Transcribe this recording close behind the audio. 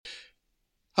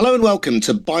Hello and welcome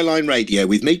to Byline Radio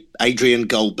with me, Adrian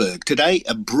Goldberg. Today,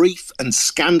 a brief and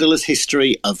scandalous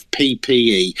history of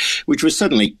PPE, which was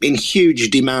suddenly in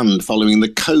huge demand following the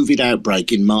COVID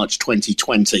outbreak in March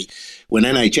 2020, when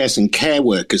NHS and care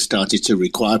workers started to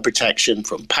require protection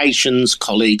from patients,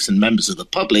 colleagues and members of the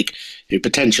public who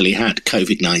potentially had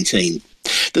COVID-19.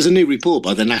 There's a new report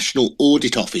by the National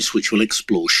Audit Office which we'll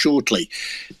explore shortly.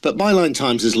 But Byline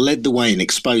Times has led the way in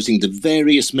exposing the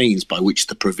various means by which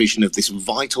the provision of this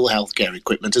vital healthcare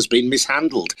equipment has been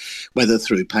mishandled, whether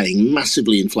through paying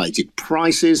massively inflated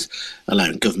prices,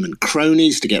 allowing government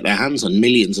cronies to get their hands on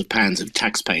millions of pounds of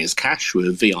taxpayers' cash through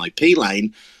a VIP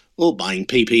lane, or buying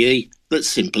PPE that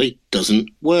simply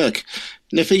doesn't work.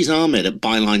 Nafeez Ahmed at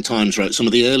Byline Times wrote some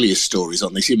of the earliest stories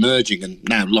on this emerging and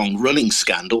now long-running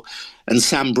scandal, and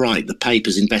Sam Bright, the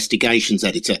paper's investigations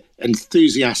editor,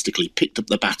 enthusiastically picked up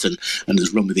the baton and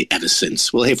has run with it ever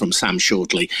since. We'll hear from Sam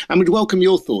shortly. And we'd welcome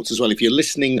your thoughts as well. If you're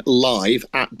listening live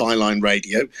at Byline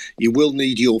Radio, you will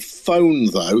need your phone,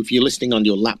 though. If you're listening on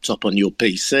your laptop, on your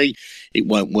PC, it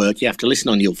won't work. You have to listen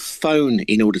on your phone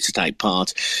in order to take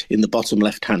part. In the bottom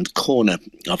left-hand corner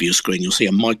of your screen, you'll see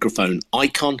a microphone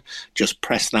icon. Just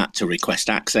press that to request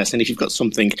access. And if you've got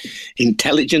something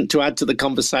intelligent to add to the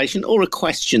conversation or a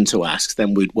question to ask,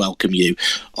 then we'd welcome you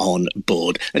on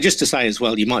board. And just to say as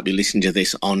well, you might be listening to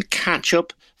this on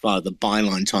catch-up via the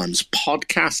Byline Times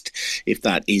podcast. If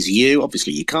that is you,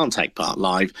 obviously you can't take part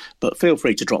live, but feel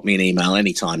free to drop me an email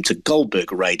anytime to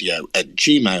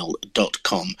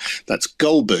goldbergradio@gmail.com. That's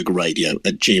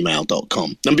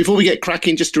goldbergradio@gmail.com. And before we get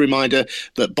cracking, just a reminder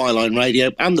that Byline Radio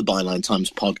and the Byline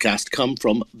Times podcast come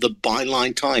from the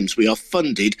Byline Times. We are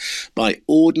funded by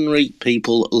ordinary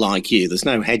people like you. There's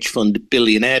no hedge fund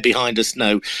billionaire behind us,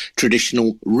 no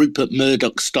traditional Rupert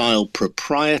Murdoch-style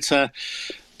proprietor.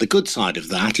 The good side of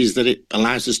that is that it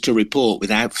allows us to report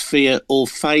without fear or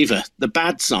favour. The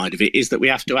bad side of it is that we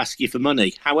have to ask you for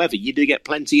money. However, you do get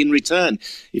plenty in return.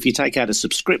 If you take out a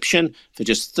subscription for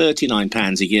just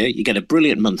 £39 a year, you get a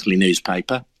brilliant monthly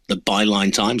newspaper, the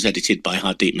Byline Times, edited by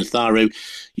Hardeep Matharu.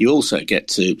 You also get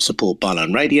to support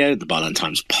Byline Radio, the Byline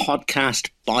Times podcast,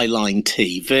 Byline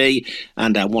TV,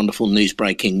 and our wonderful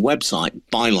news-breaking website,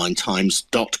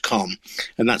 bylinetimes.com.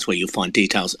 And that's where you'll find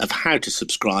details of how to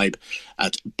subscribe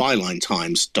at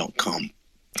bylinetimes.com.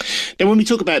 Now, when we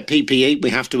talk about PPE, we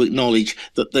have to acknowledge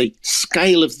that the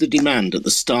scale of the demand at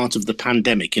the start of the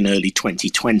pandemic in early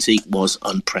 2020 was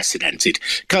unprecedented.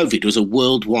 COVID was a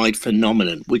worldwide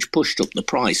phenomenon which pushed up the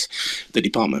price. The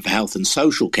Department for Health and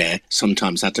Social Care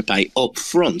sometimes had to pay up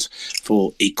front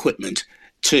for equipment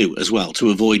too, as well, to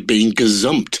avoid being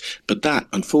gazumped. But that,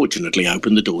 unfortunately,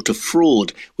 opened the door to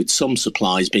fraud, with some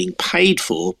supplies being paid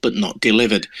for but not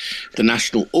delivered. The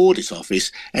National Audit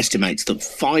Office estimates that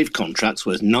 5 contracts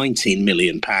worth £19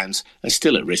 million are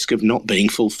still at risk of not being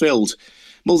fulfilled.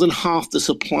 More than half the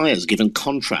suppliers given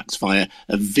contracts via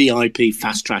a VIP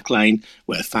fast-track lane,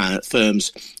 where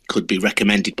firms could be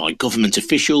recommended by government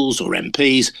officials or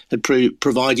MPs, had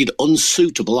provided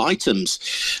unsuitable items.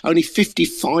 Only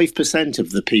 55%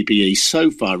 of the PPE so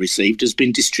far received has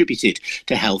been distributed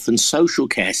to health and social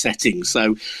care settings.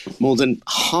 So more than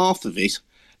half of it,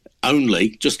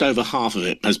 just over half of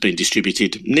it has been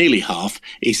distributed. Nearly half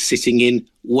is sitting in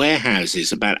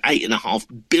warehouses, about £8.5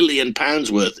 billion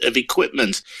worth of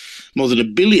equipment. More than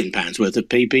 £1 billion worth of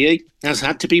PPE has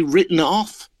had to be written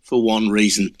off for one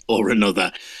reason or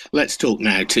another. Let's talk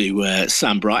now to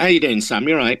Sam Bright. How you doing, Sam?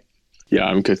 You all right? Yeah,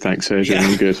 I'm good, thanks, Adrian.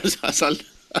 I'm good.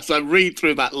 As I read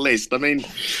through that list, I mean,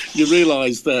 you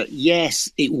realise that, yes,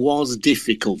 it was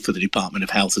difficult for the Department of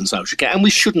Health and Social Care, and we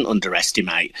shouldn't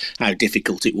underestimate how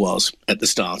difficult it was at the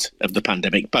start of the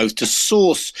pandemic, both to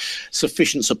source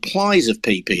sufficient supplies of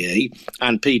PPE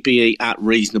and PPE at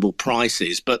reasonable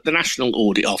prices. But the National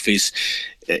Audit Office,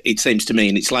 it seems to me,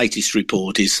 in its latest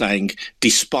report, is saying,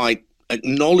 despite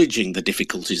acknowledging the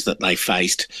difficulties that they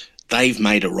faced, they've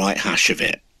made a right hash of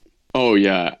it. Oh,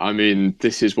 yeah. I mean,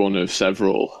 this is one of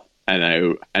several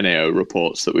NAO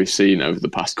reports that we've seen over the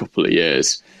past couple of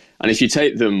years. And if you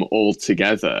take them all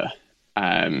together,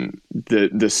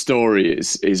 the story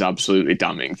is absolutely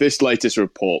damning. This latest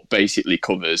report basically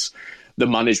covers the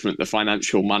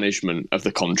financial management of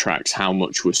the contracts, how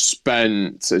much was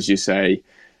spent, as you say,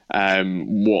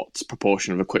 what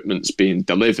proportion of equipment's being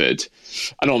delivered.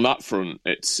 And on that front,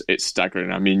 it's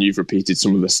staggering. I mean, you've repeated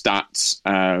some of the stats.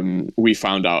 We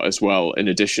found out as well, in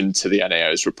addition to the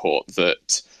NAO's report,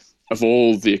 that of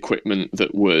all the equipment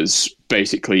that was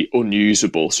basically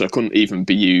unusable, so it couldn't even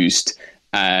be used,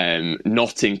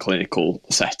 not in clinical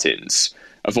settings,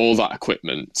 of all that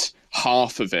equipment,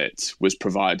 half of it was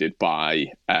provided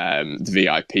by the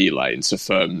VIP lane, so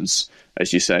firms,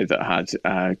 as you say, that had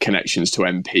connections to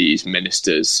MPs,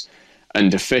 ministers,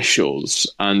 and officials.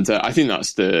 And I think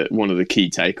that's one of the key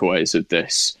takeaways of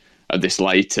this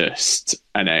latest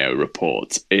NAO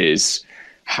report is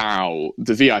how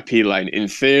the VIP lane, in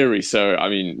theory, so I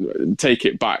mean, take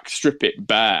it back, strip it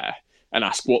bare, and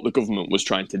ask what the government was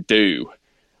trying to do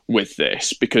with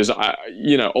this, because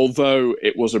although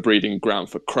it was a breeding ground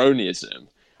for cronyism,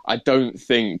 I don't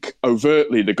think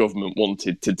overtly the government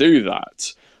wanted to do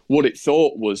that. What it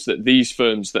thought was that these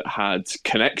firms that had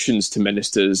connections to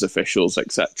ministers, officials,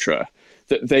 etc.,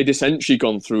 that they'd essentially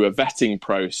gone through a vetting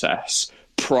process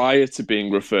prior to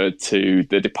being referred to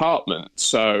the department.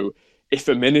 So if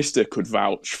a minister could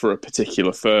vouch for a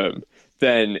particular firm,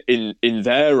 then in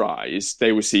their eyes,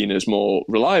 they were seen as more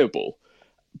reliable.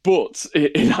 But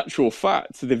in actual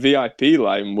fact, the VIP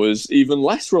line was even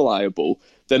less reliable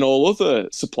than all other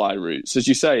supply routes. As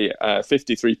you say,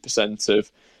 53%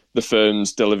 of the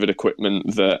firms delivered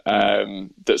equipment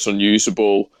that's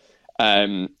unusable.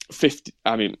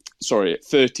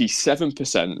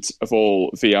 37% of all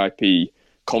VIP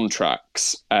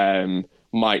contracts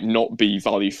might not be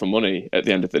value for money at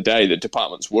the end of the day. The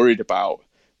department's worried about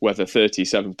whether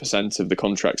 37% of the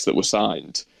contracts that were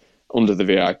signed under the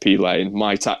VIP lane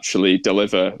might actually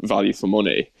deliver value for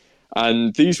money.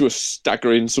 And these were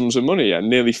staggering sums of money, and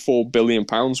nearly £4 billion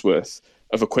worth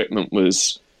of equipment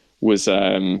was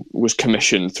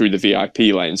commissioned through the VIP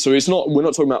lane. So we're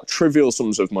not talking about trivial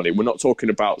sums of money. We're not talking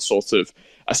about sort of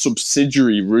a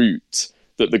subsidiary route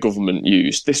that the government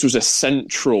used. This was a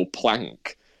central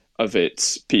plank of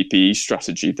its PPE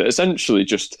strategy that essentially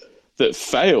that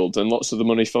failed, and lots of the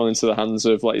money fell into the hands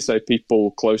of, like you say,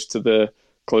 people close to the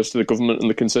government and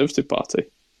the Conservative Party.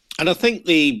 And I think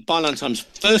the Byline Times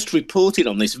first reported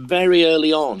on this very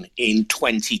early on in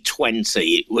 2020.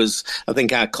 It was, I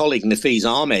think, our colleague Nafeez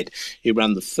Ahmed who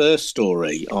ran the first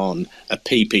story on a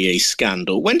PPE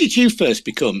scandal. When did you first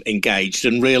become engaged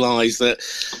and realise that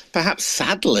perhaps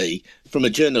sadly, from a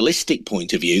journalistic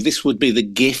point of view, this would be the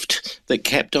gift that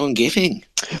kept on giving?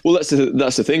 Well, that's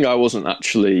the thing. I wasn't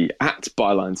actually at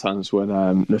Byline Times when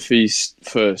Nafeez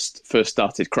first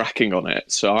started cracking on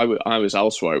it. So I was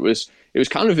elsewhere. It was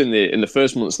kind of in the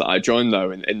first months that I joined,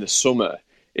 though, in the summer,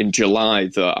 in July,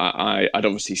 that I'd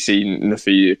obviously seen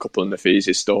a couple of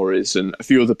Nafeez's stories and a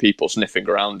few other people sniffing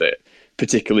around it,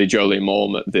 particularly Jolene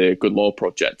Malm at the Good Law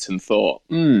Project, and thought,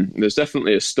 there's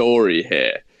definitely a story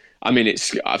here. I mean,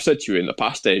 I've said to you in the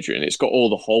past, Adrian, it's got all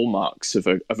the hallmarks of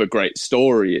a great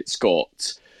story. It's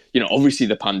got, obviously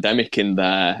the pandemic in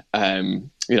there.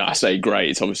 I say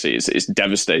great, obviously it's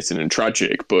devastating and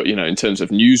tragic, but, in terms of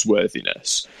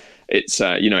newsworthiness, it's,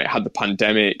 it had the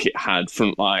pandemic, it had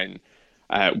frontline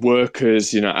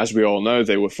workers, as we all know,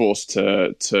 they were forced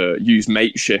to use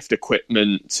makeshift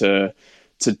equipment to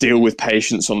deal with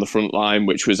patients on the front line,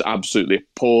 which was absolutely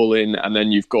appalling. And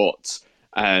then you've got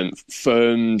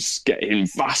firms getting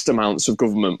vast amounts of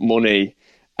government money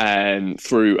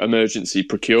through emergency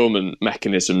procurement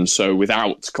mechanisms, so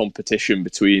without competition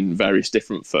between various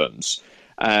different firms.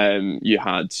 You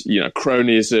had,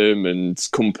 cronyism and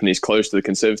companies close to the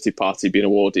Conservative Party being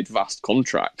awarded vast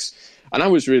contracts. And I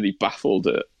was really baffled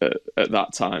at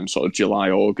that time, sort of July,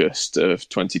 August of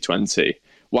 2020,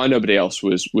 why nobody else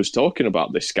was talking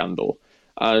about this scandal.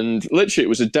 And literally, it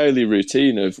was a daily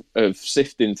routine of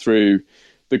sifting through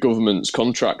the government's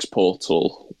contracts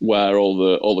portal where all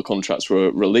the contracts were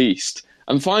released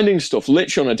and finding stuff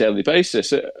literally on a daily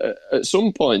basis. At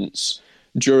some points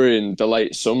during the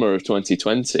late summer of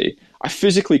 2020, I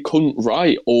physically couldn't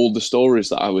write all the stories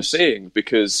that I was seeing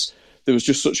because there was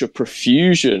just such a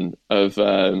profusion of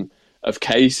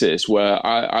cases where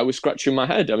I was scratching my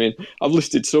head. I mean, I've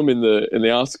listed some in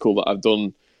the article that I've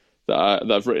done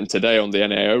that I've written today on the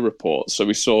NAO report. So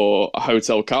we saw a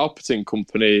hotel carpeting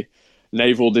company,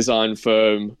 naval design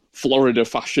firm, Florida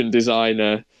fashion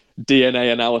designer,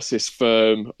 DNA analysis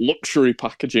firm, luxury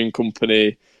packaging company,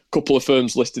 a couple of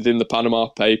firms listed in the Panama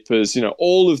Papers.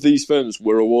 All of these firms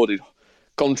were awarded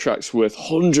contracts worth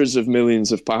hundreds of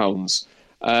millions of pounds.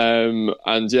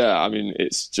 And yeah, I mean,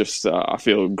 it's just, I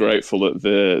feel grateful that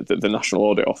the National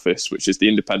Audit Office, which is the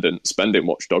independent spending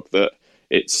watchdog, that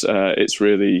it's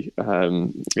really,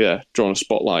 drawn a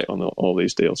spotlight on all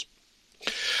these deals.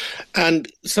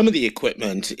 And some of the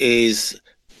equipment is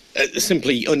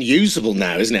simply unusable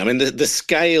now, isn't it? I mean, the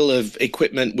scale of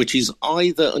equipment which is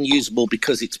either unusable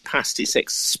because it's past its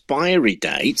expiry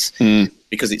date,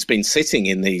 because it's been sitting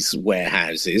in these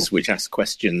warehouses, which ask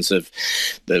questions of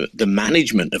the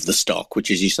management of the stock,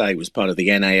 which, as you say, was part of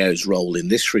the NAO's role in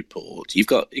this report. You've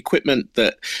got equipment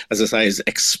that, as I say, has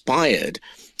expired,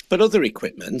 but other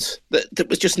equipment that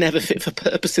was just never fit for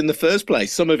purpose in the first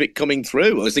place. Some of it coming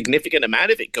through, or a significant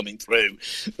amount of it coming through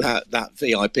that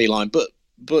VIP line, but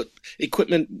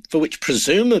equipment for which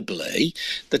presumably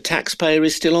the taxpayer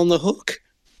is still on the hook.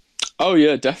 Oh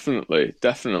yeah, definitely.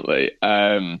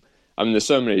 I mean, there's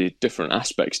so many different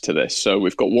aspects to this. So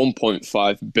we've got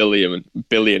 1.5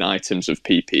 billion items of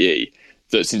PPE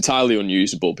that's entirely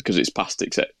unusable because it's past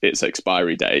its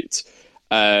expiry date.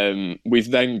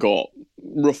 We've then got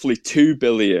roughly 2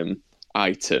 billion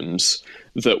items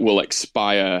that will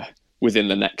expire within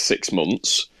the next 6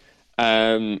 months.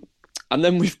 And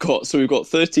then we've got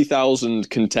 30,000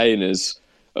 containers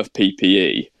of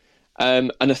PPE.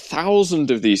 And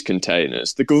 1,000 of these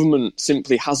containers, the government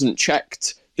simply hasn't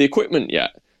checked the equipment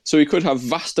yet. So we could have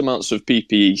vast amounts of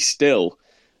PPE still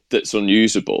that's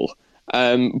unusable.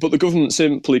 But the government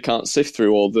simply can't sift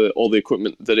through all the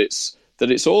equipment that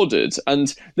it's ordered.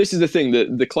 And this is the thing,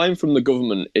 that the claim from the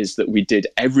government is that we did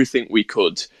everything we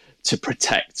could to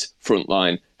protect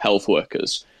frontline health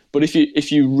workers. But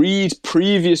if you read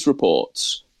previous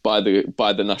reports by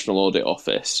the National Audit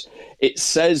Office, it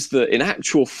says that in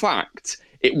actual fact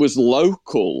it was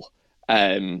local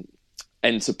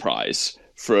enterprise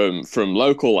from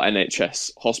local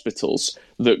NHS hospitals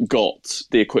that got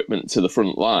the equipment to the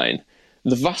front line.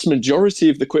 The vast majority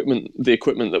of the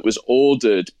equipment that was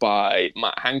ordered by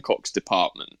Matt Hancock's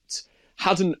department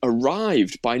hadn't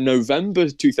arrived by November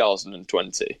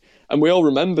 2020. And we all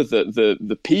remember that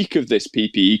the peak of this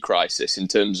PPE crisis in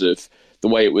terms of the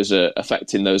way it was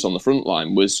affecting those on the front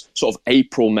line was sort of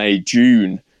April, May,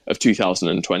 June of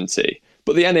 2020.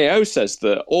 But the NAO says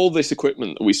that all this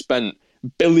equipment that we spent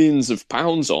billions of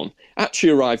pounds on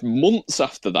actually arrived months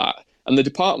after that. And the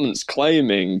department's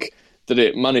claiming that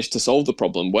it managed to solve the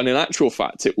problem, when in actual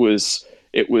fact it was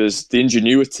the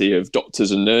ingenuity of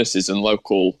doctors and nurses and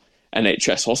local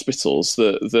NHS hospitals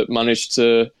that managed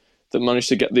to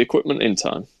get the equipment in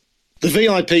time. The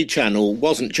VIP channel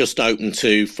wasn't just open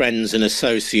to friends and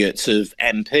associates of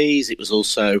MPs, it was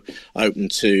also open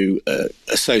to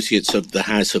associates of the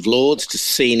House of Lords, to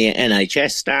senior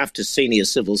NHS staff, to senior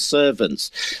civil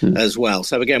servants as well.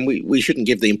 So again, we shouldn't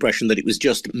give the impression that it was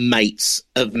just mates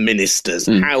of ministers.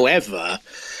 However,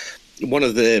 one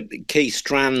of the key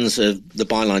strands of the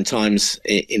Byline Times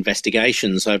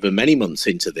investigations over many months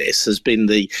into this has been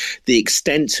the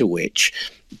extent to which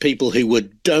people who were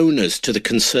donors to the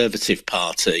Conservative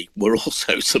Party were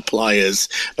also suppliers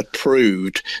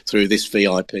approved through this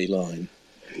VIP line.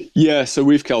 Yeah, so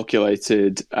we've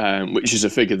calculated, which is a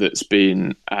figure that's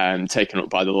been taken up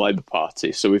by the Labour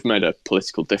Party. So we've made a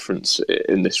political difference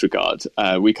in this regard.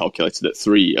 We calculated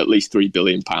at least £3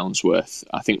 billion worth.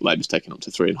 I think Labour's taken up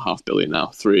to £3.5 billion now.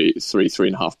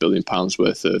 £3.5 billion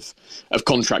worth of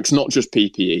contracts, not just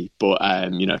PPE, but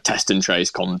test and trace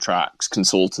contracts,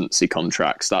 consultancy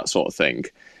contracts, that sort of thing.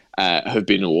 Have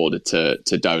been awarded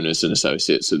to donors and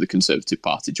associates of the Conservative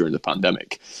Party during the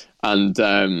pandemic. And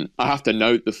I have to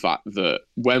note the fact that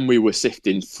when we were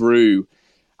sifting through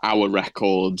our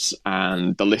records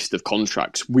and the list of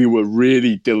contracts, we were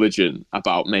really diligent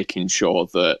about making sure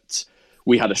that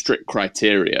we had a strict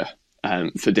criteria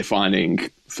for defining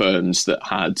firms that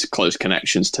had close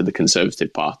connections to the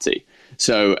Conservative Party.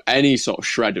 So any sort of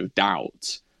shred of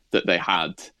doubt that they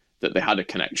had a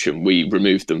connection, we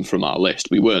removed them from our list.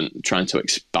 We weren't trying to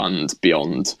expand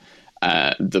beyond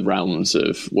the realms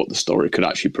of what the story could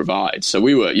actually provide. So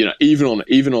we were, even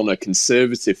on a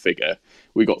Conservative figure,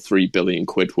 we got £3 billion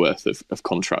worth of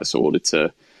contracts awarded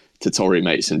to Tory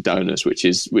mates and donors, which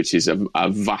is a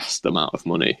vast amount of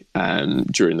money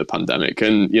during the pandemic,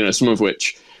 and some of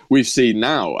which we've seen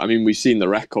now. I mean, we've seen the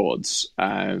records.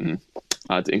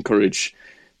 I'd encourage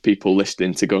people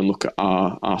listening to go and look at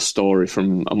our story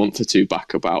from a month or two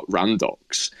back about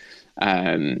Randox,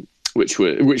 which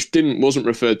wasn't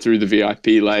referred through the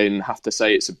VIP lane. I have to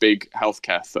say, it's a big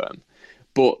healthcare firm.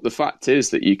 But the fact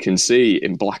is that you can see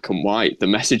in black and white the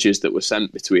messages that were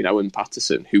sent between Owen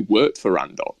Paterson, who worked for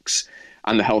Randox,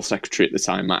 and the health secretary at the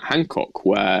time, Matt Hancock,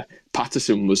 where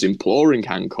Paterson was imploring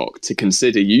Hancock to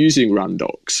consider using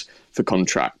Randox for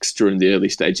contracts during the early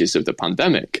stages of the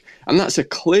pandemic. And that's a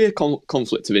clear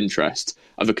conflict of interest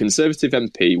of a Conservative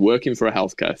MP working for a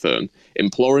healthcare firm,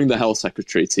 imploring the health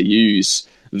secretary to use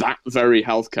that very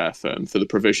healthcare firm for the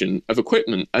provision of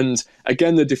equipment. And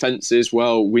again, the defence is,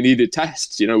 well, we needed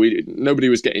tests. Nobody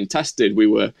was getting tested. We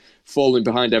were falling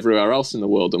behind everywhere else in the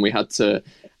world, and we had to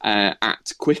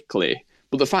act quickly.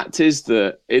 But the fact is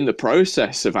that in the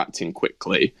process of acting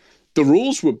quickly, the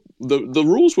rules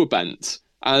were bent.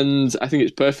 And I think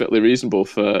it's perfectly reasonable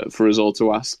for us all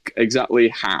to ask exactly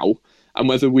how and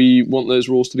whether we want those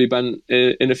rules to be bent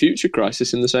in a future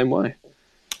crisis in the same way.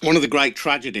 One of the great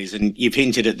tragedies, and you've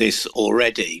hinted at this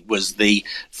already, was the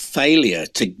failure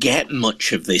to get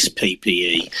much of this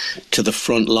PPE to the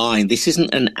front line. This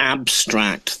isn't an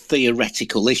abstract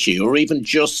theoretical issue or even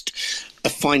just a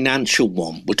financial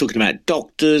one. We're talking about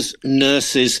doctors,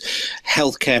 nurses,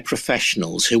 healthcare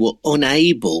professionals who were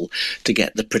unable to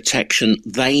get the protection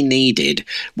they needed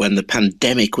when the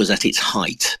pandemic was at its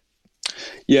height.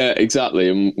 Yeah, exactly.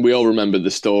 And we all remember the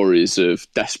stories of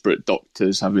desperate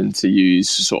doctors having to use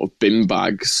sort of bin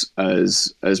bags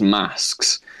as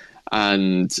masks.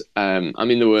 And I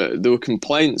mean, there were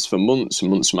complaints for months and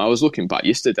months. I was looking back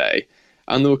yesterday,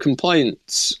 and there were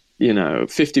complaints,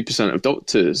 50% of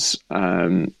doctors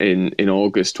in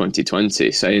August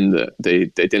 2020 saying that they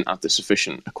didn't have the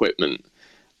sufficient equipment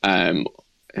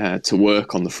to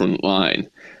work on the front line.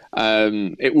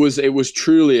 It was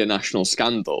truly a national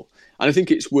scandal. And I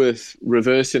think it's worth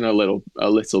reversing a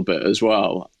little bit as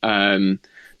well.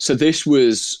 So this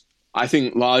was, I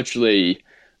think, largely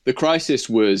the crisis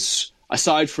was,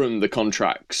 aside from the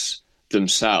contracts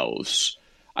themselves,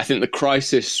 I think the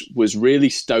crisis was really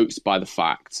stoked by the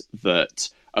fact that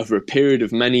over a period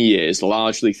of many years,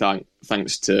 largely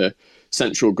thanks to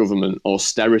central government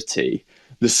austerity,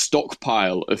 the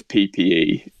stockpile of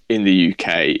PPE in the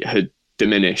UK had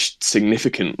diminished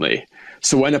significantly.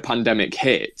 So when a pandemic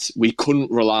hit, we couldn't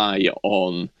rely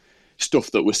on stuff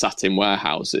that was sat in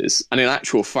warehouses. And in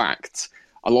actual fact,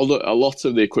 a lot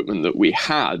of the equipment that we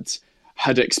had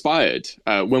expired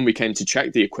when we came to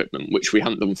check the equipment, which we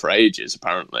hadn't done for ages,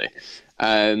 apparently.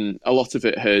 A lot of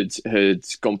it had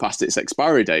gone past its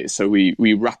expiry date, so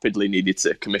we rapidly needed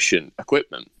to commission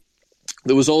equipment.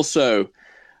 There was also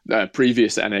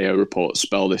previous NAO reports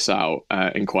spell this out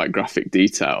in quite graphic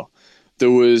detail. There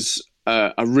was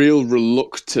a real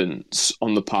reluctance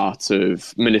on the part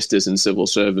of ministers and civil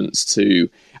servants to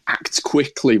act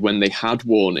quickly when they had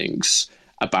warnings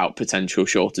about potential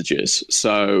shortages.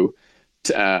 So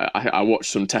I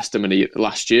watched some testimony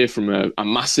last year from a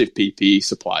massive PPE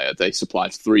supplier. They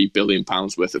supplied £3 billion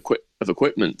worth of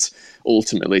equipment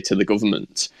ultimately to the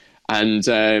government. And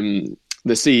the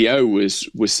CEO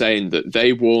was saying that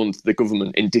they warned the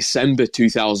government in December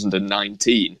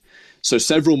 2019. So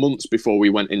several months before we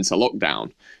went into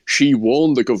lockdown, she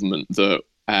warned the government that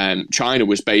China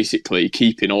was basically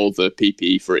keeping all the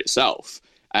PPE for itself,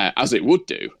 as it would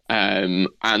do, and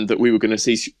that we were going to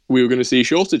see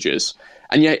shortages.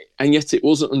 And yet it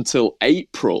wasn't until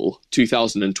April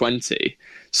 2020,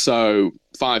 so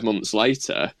 5 months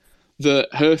later, that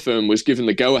her firm was given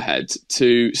the go-ahead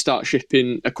to start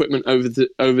shipping equipment over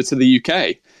to the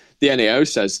UK. The NAO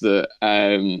says that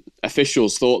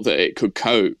officials thought that it could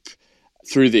cope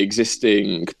through the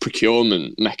existing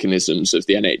procurement mechanisms of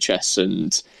the NHS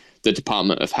and the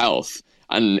Department of Health.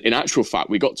 And in actual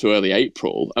fact, we got to early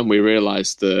April and we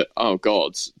realised that, oh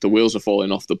God, the wheels are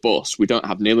falling off the bus. We don't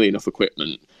have nearly enough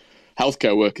equipment.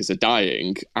 Healthcare workers are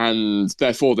dying. And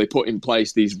therefore, they put in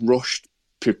place these rushed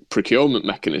procurement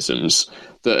mechanisms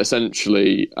that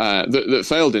essentially that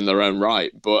failed in their own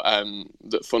right, but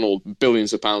that funneled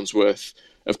billions of pounds worth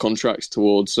of contracts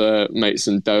towards mates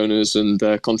and donors and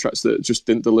contracts that just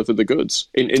didn't deliver the goods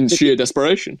in sheer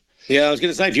desperation. Yeah, I was going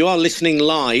to say, if you are listening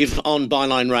live on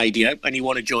Byline Radio and you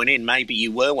want to join in, maybe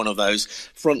you were one of those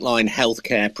frontline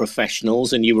healthcare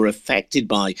professionals and you were affected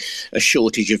by a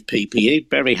shortage of PPE,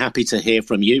 very happy to hear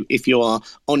from you. If you are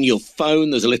on your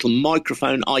phone, there's a little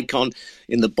microphone icon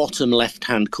in the bottom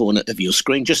left-hand corner of your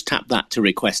screen. Just tap that to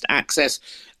request access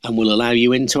and we'll allow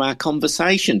you into our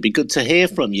conversation. Be good to hear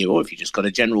from you, or if you just got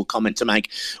a general comment to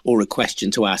make or a question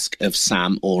to ask of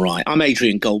Sam or I. I'm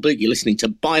Adrian Goldberg. You're listening to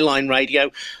Byline Radio,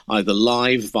 either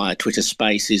live via Twitter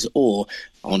Spaces or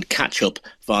on catch-up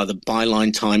via the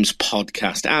Byline Times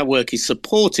podcast. Our work is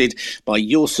supported by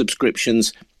your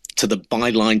subscriptions to the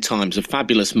Byline Times, a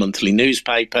fabulous monthly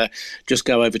newspaper. Just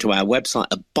go over to our website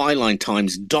at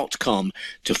bylinetimes.com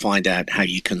to find out how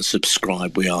you can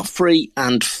subscribe. We are free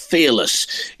and fearless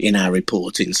in our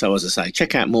reporting. So as I say,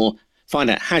 check out more, find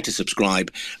out how to subscribe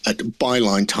at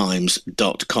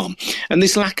bylinetimes.com. And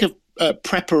this lack of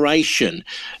preparation,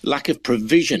 lack of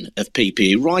provision of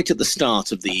PPE right at the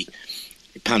start of the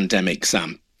pandemic,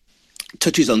 Sam,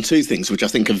 touches on two things which I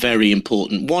think are very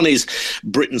important. One is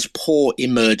Britain's poor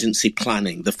emergency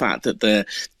planning, the fact that there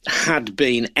had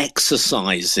been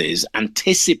exercises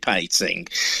anticipating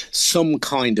some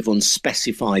kind of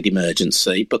unspecified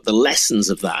emergency, but the lessons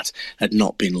of that had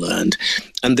not been learned.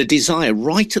 And the desire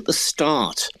right at the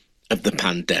start of the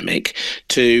pandemic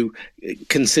to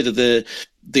consider the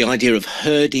idea of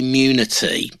herd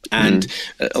immunity. And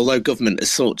although government has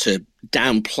sought to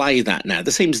downplay that now,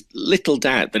 there seems little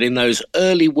doubt that in those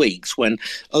early weeks when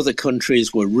other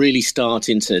countries were really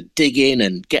starting to dig in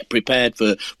and get prepared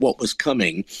for what was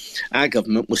coming, our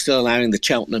government was still allowing the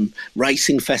Cheltenham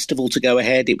Racing Festival to go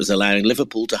ahead. It was allowing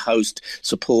Liverpool to host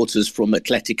supporters from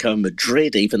Atletico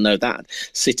Madrid, even though that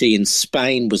city in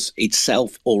Spain was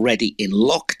itself already in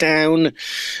lockdown.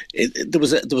 There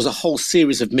was a whole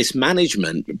series of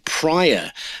mismanagement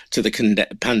prior to the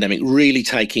pandemic really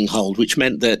taking hold, which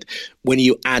meant that when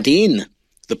you add in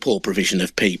the poor provision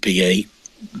of PPE,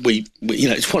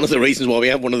 it's one of the reasons why we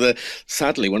have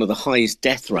sadly one of the highest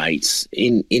death rates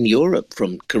in Europe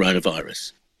from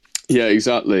coronavirus. Yeah,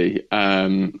 exactly.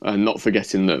 And not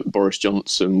forgetting that Boris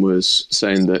Johnson was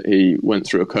saying that he went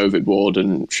through a COVID ward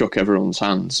and shook everyone's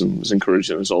hands and was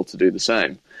encouraging us all to do the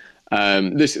same.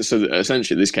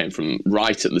 Essentially, this came from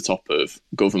right at the top of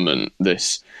government.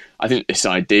 This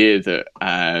idea that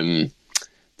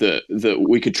that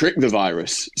we could trick the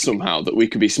virus somehow, that we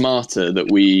could be smarter, that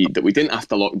we didn't have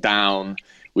to lock down,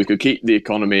 we could keep the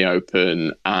economy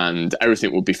open, and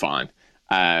everything would be fine.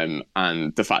 And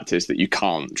the fact is that you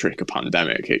can't trick a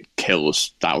pandemic; it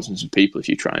kills thousands of people if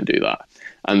you try and do that.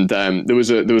 And there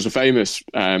was a famous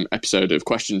episode of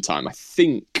Question Time. I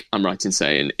think I'm right in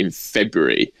saying in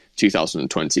February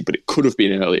 2020, but it could have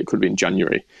been earlier. It could have been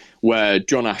January, where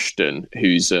John Ashton,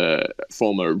 who's a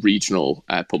former regional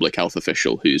public health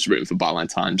official who's written for Byline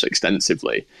Times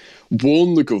extensively,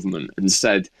 warned the government and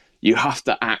said, you have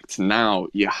to act now.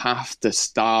 You have to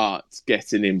start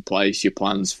getting in place your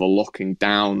plans for locking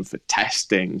down, for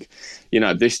testing.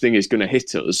 This thing is going to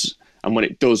hit us. And when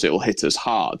it does, it'll hit us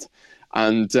hard.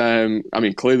 And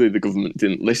clearly the government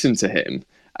didn't listen to him.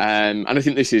 And I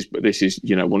think this is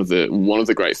one of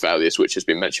the great failures, which has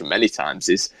been mentioned many times,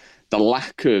 is the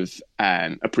lack of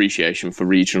appreciation for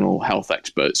regional health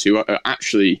experts who are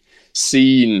actually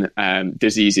seen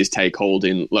diseases take hold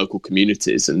in local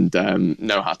communities and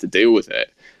know how to deal with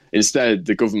it. Instead,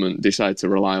 the government decided to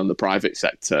rely on the private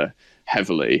sector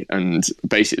heavily and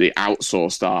basically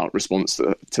outsourced our response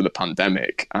to the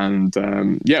pandemic. And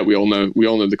we all know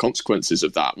the consequences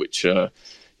of that, which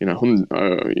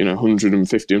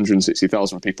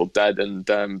 160,000 people dead and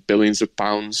billions of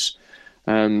pounds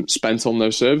spent on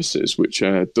those services, which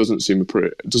doesn't seem a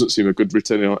good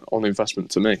return on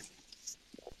investment to me.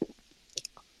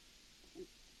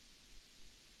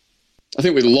 I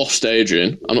think we lost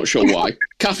Adrian. I'm not sure why.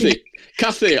 Kathy,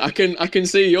 I can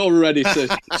see you're ready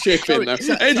to chip in there.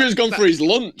 Adrian's gone for his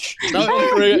lunch. He's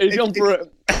gone for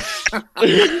it.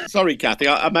 Sorry, Kathy.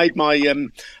 I made my.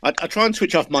 I try and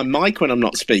switch off my mic when I'm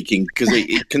not speaking because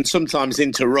it can sometimes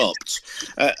interrupt.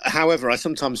 However, I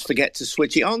sometimes forget to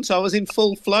switch it on, so I was in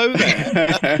full flow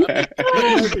there.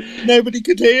 Nobody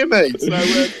could hear me. So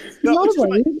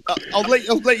I'll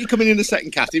let you come in a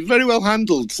second, Kathy. Very well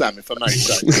handled, Sam. If I may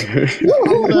say.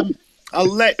 I'll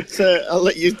let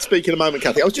you speak in a moment,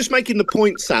 Kathy. I was just making the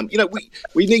point, Sam.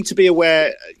 We need to be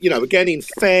aware. Again, in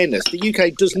fairness, the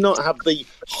UK does not have the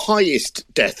highest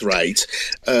death rate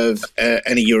of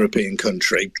any European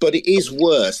country, but it is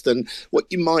worse than what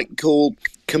you might call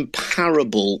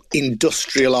comparable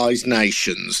industrialised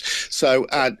nations. So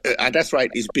our death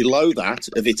rate is below that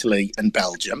of Italy and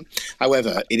Belgium.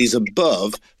 However, it is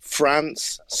above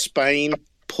France, Spain,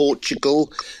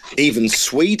 Portugal, even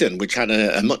Sweden, which had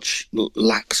a much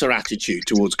laxer attitude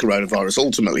towards coronavirus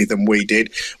ultimately than we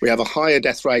did. We have a higher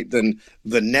death rate than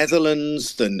the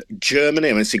Netherlands, than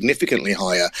Germany, significantly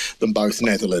higher than both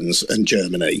Netherlands and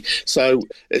Germany. So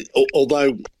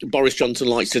although Boris Johnson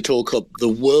likes to talk up the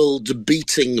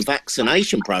world-beating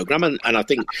vaccination programme, and I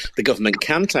think the government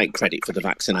can take credit for the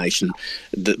vaccination,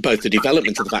 both the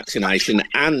development of the vaccination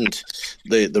and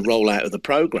the rollout of the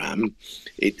programme,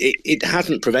 it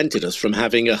hasn't prevented us from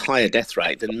having a higher death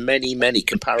rate than many, many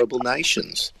comparable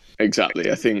nations. Exactly.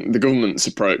 I think the government's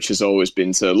approach has always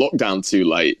been to lock down too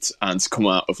late and to come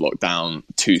out of lockdown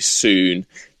too soon,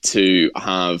 to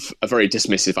have a very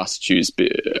dismissive attitude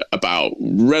about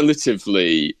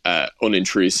relatively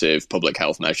unintrusive public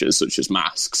health measures such as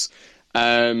masks.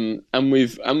 And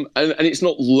it's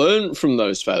not learned from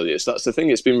those failures. That's the thing.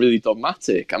 It's been really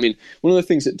dogmatic. One of the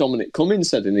things that Dominic Cummings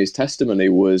said in his testimony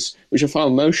was, which I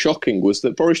found most shocking, was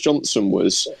that Boris Johnson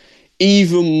was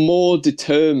even more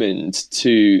determined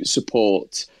to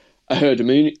support a herd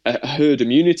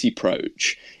immunity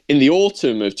approach in the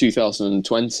autumn of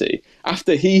 2020,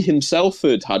 after he himself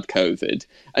had COVID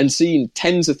and seen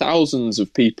tens of thousands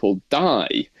of people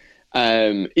die,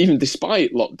 even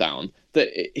despite lockdown, that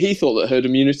he thought that herd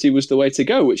immunity was the way to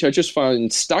go, which I just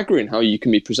find staggering, how you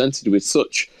can be presented with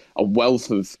such a wealth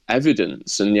of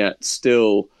evidence and yet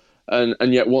still...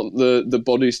 And yet want the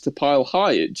bodies to pile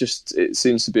high. It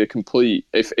seems to be a complete,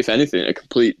 if anything, a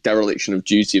complete dereliction of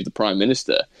duty of the Prime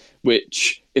Minister,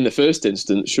 which in the first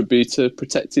instance should be to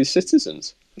protect his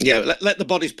citizens. Yeah, let the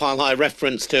bodies pile high,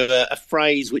 reference to a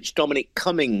phrase which Dominic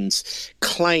Cummings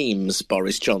claims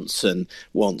Boris Johnson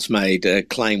once made, a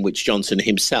claim which Johnson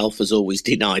himself has always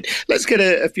denied. Let's get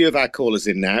a few of our callers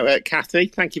in now. Kathy,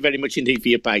 thank you very much indeed for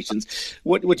your patience.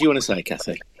 What do you want to say,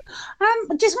 Kathy? I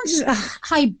just wanted to,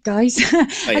 hi guys. Oh,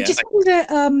 yeah. I just wanted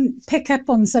to pick up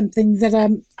on something that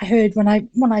I heard when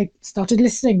I started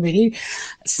listening. Really,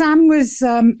 Sam was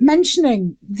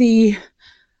mentioning the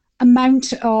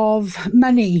amount of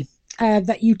money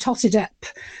that you totted up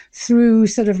through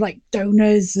sort of like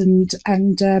donors and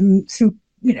through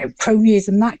cronies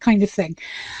and that kind of thing.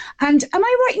 And am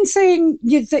I right in saying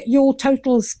that your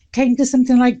totals came to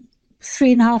something like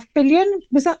 3.5 billion?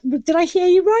 Did I hear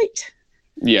you right?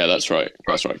 Yeah, that's right.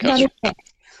 That's right, Catherine.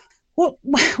 What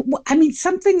I mean,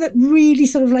 something that really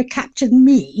sort of like captured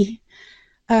me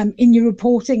in your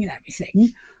reporting and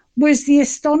everything was the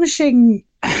astonishing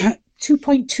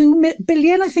 2.2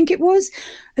 billion, I think it was,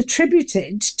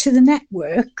 attributed to the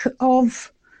network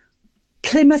of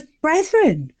Plymouth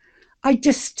Brethren. I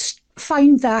just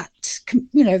find that,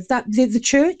 that the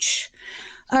church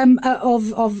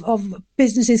of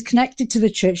businesses connected to the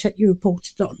church that you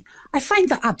reported on, I find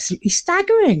that absolutely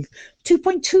staggering.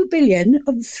 2.2 billion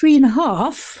of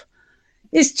 3.5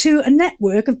 is to a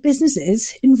network of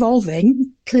businesses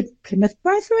involving Plymouth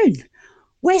Brethren.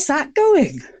 Where's that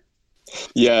going?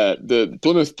 Yeah, the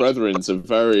Plymouth Brethren's a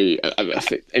very...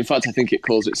 in fact, I think it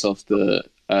calls itself the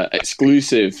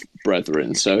Exclusive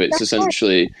Brethren. So it's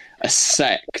essentially a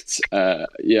sect, a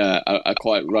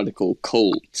quite radical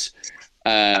cult,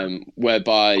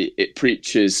 whereby it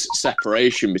preaches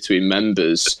separation between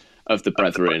members of the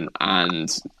Brethren and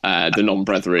the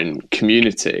non-Brethren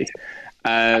community.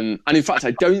 And in fact,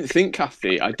 I don't think,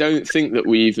 Kathy, that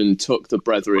we even took the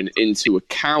Brethren into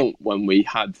account when we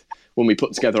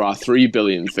put together our 3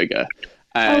 billion figure,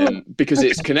 because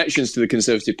its connections to the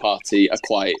Conservative Party are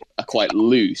quite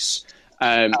loose.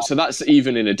 So that's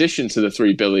even in addition to the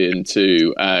 3 billion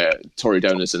to Tory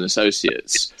donors and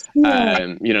associates.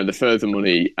 The further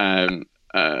money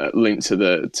linked to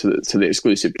the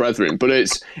Exclusive Brethren. But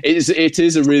it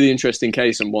is a really interesting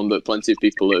case, and one that plenty of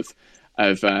people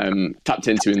have tapped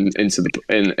into in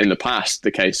the past.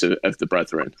 The case of the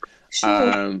Brethren.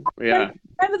 Sure.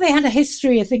 Remember they had a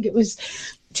history. I think it was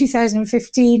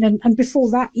 2015, and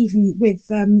before that, even with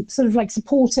sort of like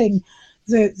supporting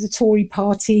the Tory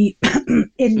party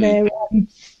in their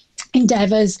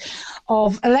endeavours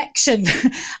of election,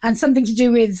 and something to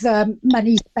do with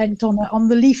money spent on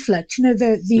the leaflet.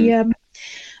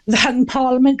 The Hung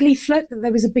Parliament leaflet that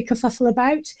there was a big kerfuffle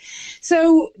about.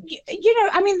 So,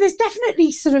 there's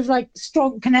definitely sort of like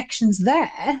strong connections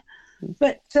there.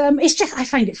 But it's just, I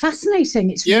find it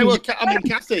fascinating. It's really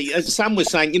Kathy, as Sam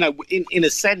was saying, in a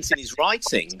sense, in his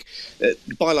writing,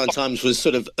 Byline Times was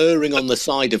sort of erring on the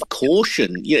side of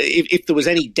caution. If there was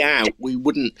any doubt, we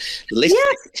wouldn't listen.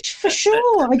 Yes, for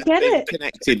sure, I get it.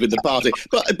 Connected with the party,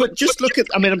 but just look at.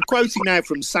 I'm quoting now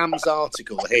from Sam's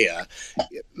article here.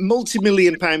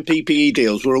 Multi-million-pound PPE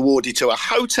deals were awarded to a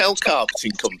hotel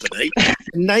carpeting company, a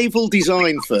naval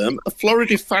design firm, a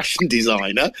Florida fashion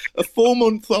designer, a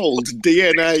 4-month-old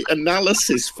DNA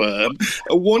analysis firm,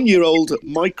 a 1-year-old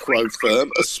micro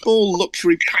firm, a small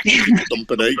luxury packaging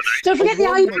company. Don't forget the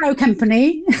eyebrow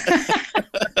company.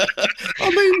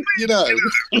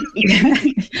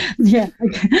 Yeah,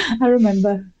 I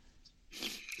remember.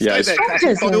 Yeah,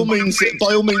 by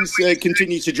all means,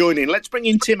 continue to join in. Let's bring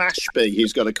in Tim Ashby,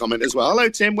 who's got a comment as well. Hello,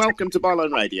 Tim. Welcome to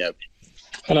Byline Radio.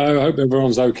 Hello. I hope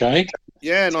everyone's okay.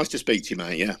 Yeah, nice to speak to you,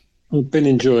 mate. Yeah, I've been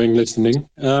enjoying listening.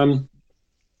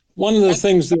 One of the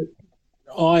things that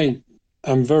I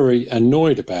am very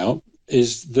annoyed about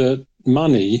is the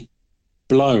money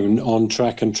blown on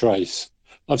track and trace.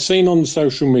 I've seen on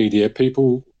social media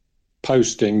people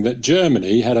posting that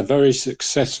Germany had a very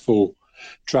successful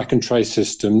track and trace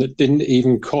system that didn't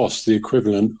even cost the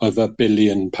equivalent of £1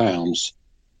 billion.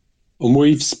 And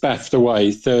we've spaffed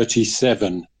away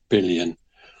 37 billion.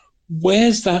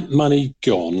 Where's that money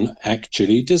gone,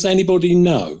 actually? Does anybody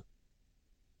know?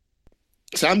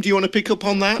 Sam, do you want to pick up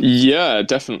on that? Yeah,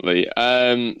 definitely.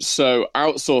 So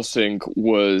outsourcing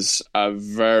was a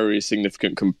very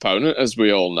significant component, as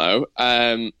we all know.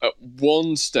 At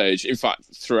one stage, in fact,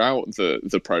 throughout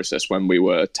the process when we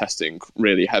were testing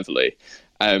really heavily,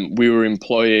 we were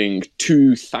employing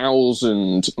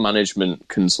 2,000 management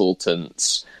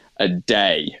consultants a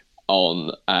day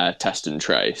on test and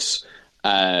trace.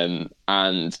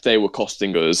 And they were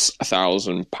costing us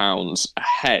 £1,000 a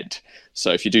head.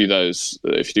 So if you do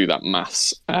that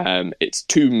maths, it's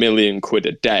 £2 million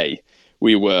a day.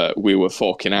 We were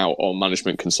forking out on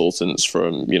management consultants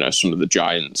from some of the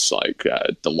giants like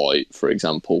Deloitte, for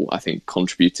example. I think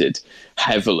contributed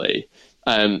heavily.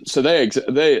 So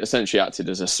they essentially acted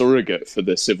as a surrogate for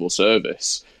the civil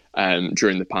service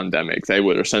during the pandemic. They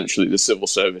were essentially the civil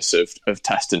service of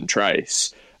test and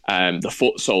trace. The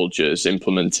foot soldiers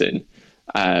implementing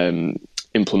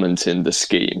the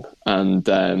scheme, and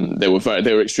they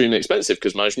were extremely expensive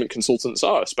because management consultants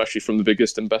are, especially from the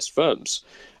biggest and best firms.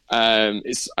 I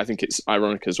think it's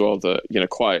ironic as well that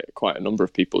quite a number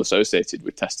of people associated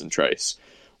with test and trace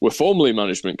were formerly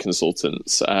management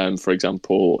consultants. For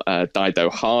example, Dido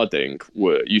Harding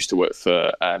used to work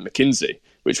for McKinsey,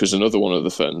 which was another one of the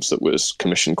firms that was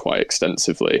commissioned quite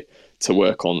extensively to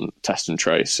work on test and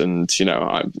trace. And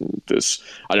I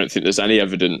don't think there's any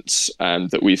evidence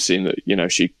that we've seen that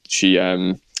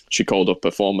she called up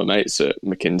her former mates at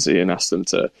McKinsey and asked them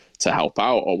to help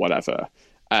out or whatever.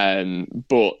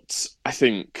 But I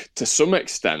think to some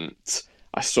extent,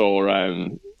 I saw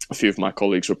a few of my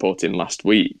colleagues reporting last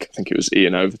week, I think it was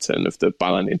Ian Overton of the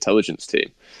Byline Intelligence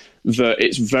team, that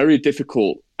it's very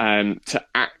difficult to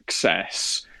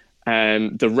access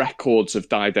the records of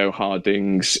Dido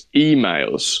Harding's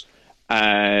emails.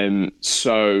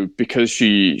 So because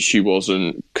she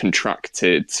wasn't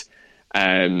contracted,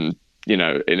 in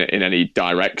any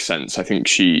direct sense, I think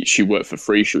she worked for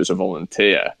free. She was a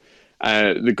volunteer.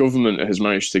 The government has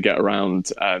managed to get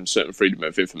around certain freedom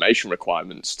of information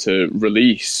requirements to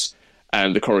release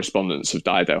the correspondence of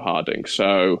Dido Harding.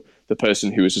 So the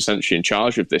person who was essentially in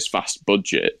charge of this vast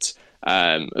budget,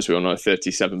 as we all know,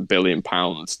 £37 billion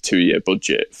 2-year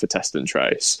budget for test and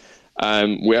trace,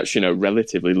 we actually know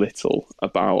relatively little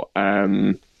about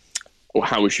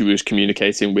how she was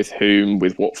communicating with whom,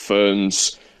 with what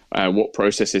firms, what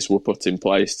processes were put in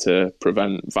place to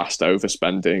prevent vast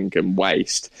overspending and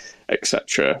waste,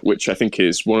 etc. Which I think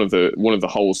is one of the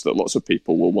holes that lots of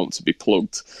people will want to be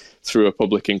plugged through a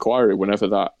public inquiry whenever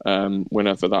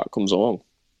that comes along.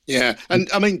 Yeah, and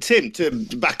I mean, Tim, to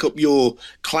back up your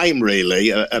claim really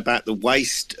about the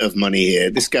waste of money here,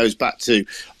 this goes back to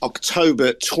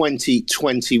October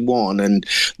 2021, and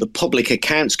the Public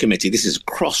Accounts Committee, this is a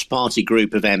cross-party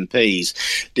group of MPs,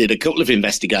 did a couple of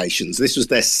investigations. This was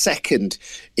their second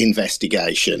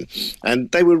investigation,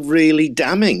 and they were really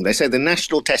damning. They said the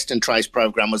National Test and Trace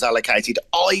Programme was allocated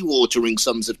eye-watering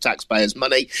sums of taxpayers'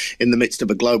 money in the midst of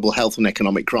a global health and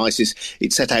economic crisis.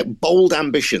 It set out bold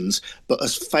ambitions, but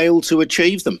has failed to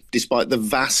achieve them, despite the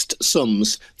vast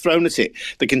sums thrown at it.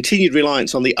 The continued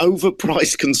reliance on the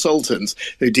overpriced consultants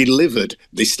who delivered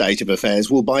this state of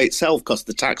affairs will by itself cost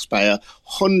the taxpayer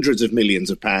hundreds of millions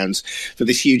of pounds. For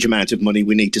this huge amount of money,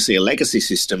 we need to see a legacy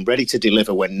system ready to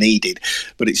deliver when needed.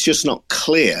 But it's just not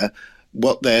clear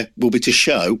what there will be to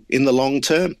show in the long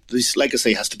term. This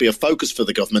legacy has to be a focus for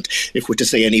the government if we're to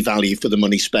see any value for the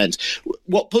money spent.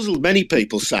 What puzzled many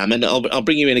people, Sam, and I'll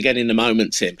bring you in again in a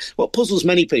moment, Tim, what puzzles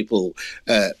many people,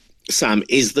 Sam,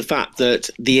 is the fact that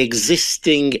the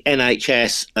existing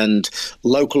NHS and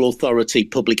local authority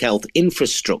public health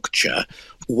infrastructure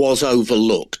was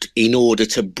overlooked in order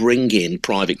to bring in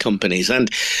private companies. And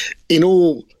in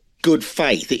all good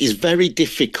faith, it is very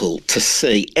difficult to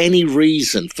see any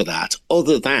reason for that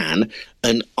other than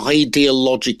an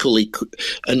ideological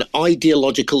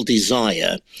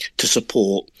desire to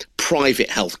support private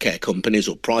healthcare companies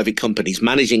or private companies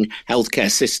managing healthcare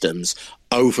systems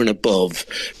over and above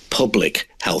public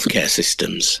healthcare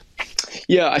systems.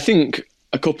 Yeah, I think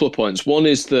a couple of points. One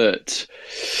is that,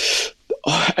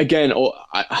 again,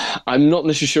 I'm not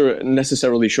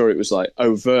necessarily sure it was like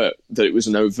overt, that it was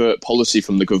an overt policy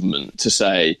from the government to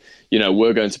say,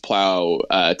 we're going to plough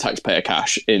taxpayer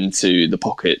cash into the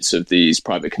pockets of these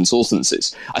private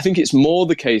consultancies. I think it's more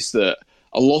the case that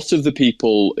a lot of the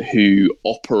people who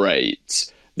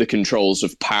operate the controls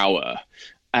of power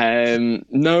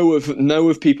know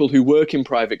of people who work in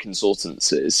private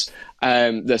consultancies.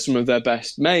 They're some of their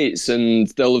best mates, and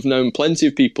they'll have known plenty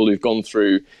of people who've gone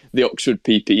through the Oxford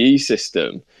PPE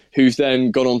system who've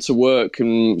then gone on to work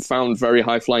and found very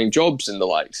high-flying jobs in the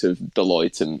likes of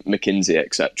Deloitte and McKinsey,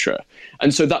 etc.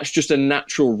 And so that's just a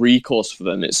natural recourse for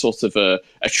them. It's sort of a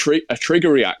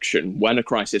trigger reaction when a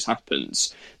crisis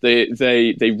happens.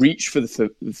 They reach for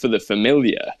the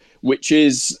familiar, which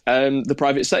is the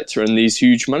private sector and these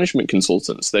huge management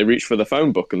consultants. They reach for the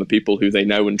phone book and the people who they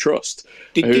know and trust.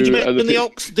 Did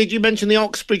you mention the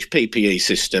Oxbridge PPE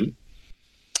system?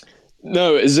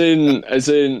 No, as in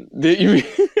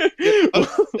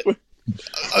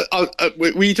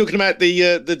were you talking about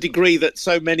the degree that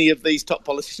so many of these top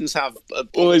politicians have?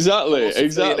 Well, exactly.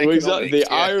 The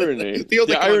irony,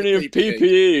 the irony of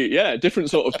PPE. Yeah,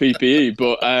 different sort of PPE,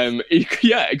 but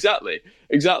yeah, exactly.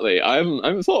 I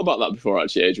haven't thought about that before,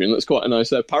 actually, Adrian. That's quite a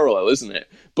nice parallel, isn't it?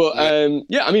 But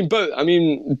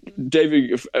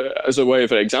David, as a way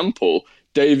of an example,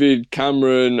 David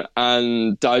Cameron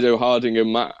and Dido Harding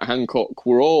and Matt Hancock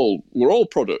were all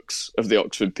products of the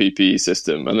Oxford PPE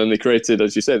system, and then they created,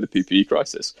 as you say, the PPE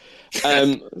crisis.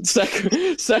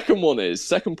 Second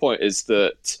point is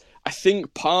that I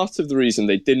think part of the reason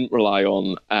they didn't rely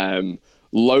on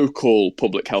local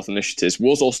public health initiatives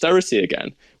was austerity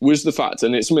again, was the fact,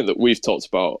 and it's something that we've talked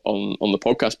about on the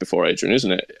podcast before, Adrian,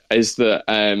 isn't it? Is that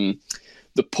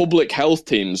the public health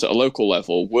teams at a local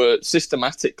level were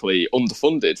systematically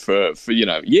underfunded for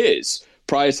years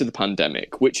prior to the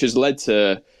pandemic, which has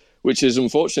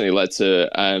unfortunately led to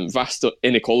vast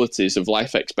inequalities of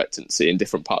life expectancy in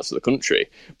different parts of the country.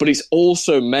 But it's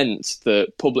also meant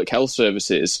that public health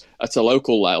services at a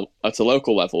local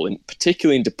level,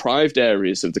 particularly in deprived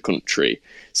areas of the country,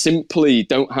 simply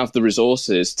don't have the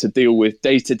resources to deal with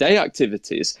day-to-day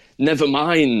activities, never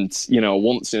mind, a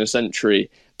once-in-a-century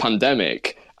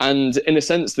pandemic. And in a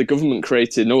sense, the government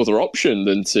created no other option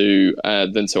than to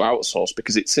outsource,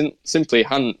 because it simply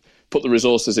hadn't put the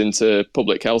resources into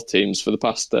public health teams for the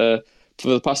past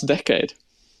decade.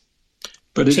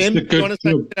 But it's Tim, a good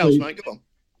job.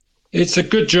 It's a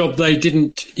good job they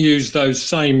didn't use those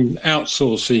same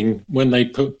outsourcing when they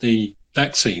put the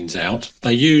vaccines out.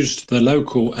 They used the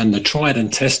local and the tried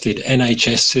and tested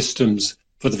NHS systems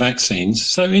for the vaccines.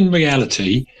 So in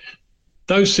reality,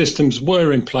 those systems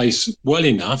were in place well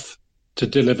enough to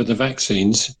deliver the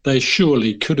vaccines. They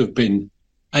surely could have been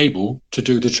able to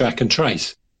do the track and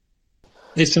trace.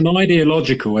 It's an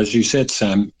ideological, as you said,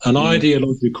 Sam,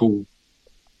 ideological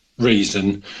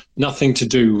reason, nothing to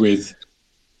do with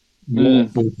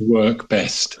what would work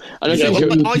best. And I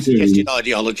suggested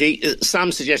ideology.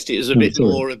 Sam suggested it was a bit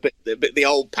the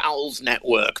old Powell's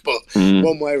network, but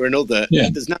one way or another,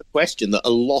 there's no question that a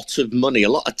lot of money, a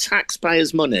lot of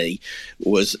taxpayers' money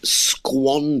was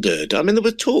squandered. I mean, there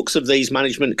were talks of these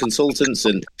management consultants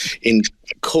and in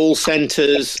call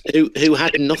centres who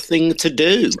had nothing to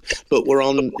do, but were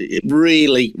on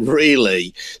really,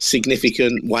 really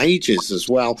significant wages as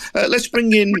well. Let's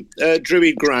bring in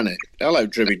Druid Granny. Hello,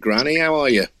 Druid Granny. How are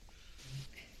you?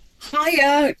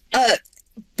 Hiya.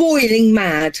 Boiling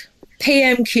mad.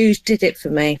 PMQs did it for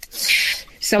me.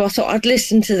 So I thought I'd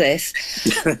listen to this.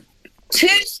 Two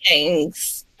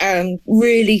things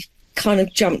really kind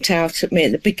of jumped out at me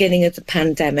at the beginning of the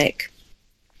pandemic.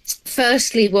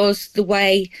 Firstly was the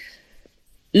way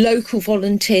local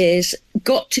volunteers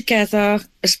got together,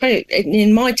 especially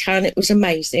in my town. It was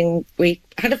amazing. We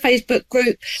had a Facebook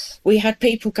group, we had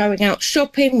people going out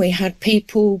shopping, we had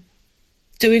people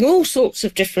doing all sorts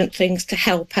of different things to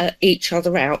help each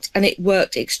other out, and it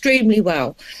worked extremely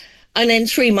well. And then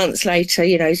 3 months later,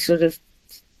 sort of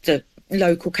the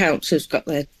local councils got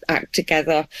their act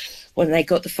together when they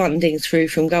got the funding through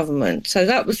from government. So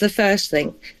that was the first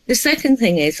thing. The second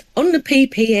thing is, on the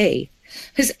PPE,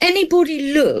 has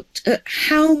anybody looked at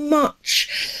how much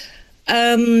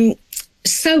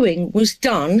sewing was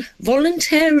done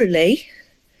voluntarily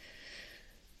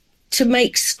to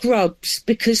make scrubs?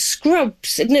 Because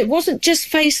scrubs, and it wasn't just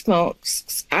face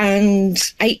masks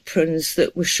and aprons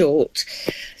that were short.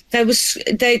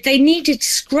 They needed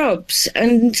scrubs,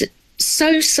 and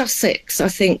Sew Sussex, I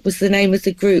think, was the name of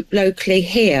the group locally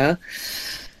here.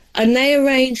 And they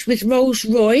arranged with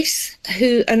Rolls-Royce,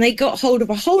 and they got hold of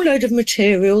a whole load of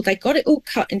material. They got it all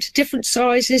cut into different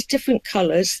sizes, different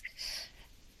colours,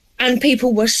 and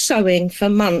people were sewing for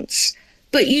months.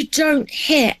 But you don't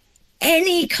hear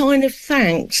any kind of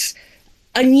thanks,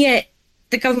 and yet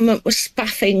the government was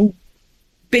spaffing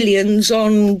billions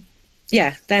on,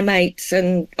 their mates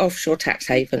and offshore tax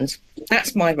havens.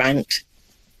 That's my rant.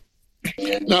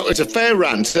 No, it's a fair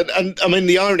rant. And I mean,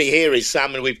 the irony here is,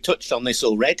 Sam, and we've touched on this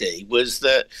already, was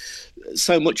that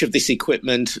so much of this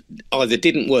equipment either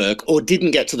didn't work or didn't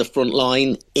get to the front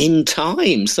line in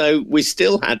time. So we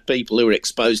still had people who were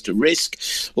exposed to risk,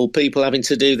 or people having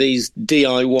to do these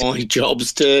DIY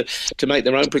jobs to make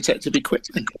their own protective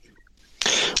equipment.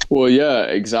 Well, yeah,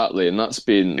 exactly. And that's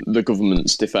been the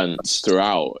government's defence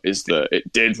throughout, is that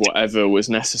it did whatever was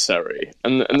necessary.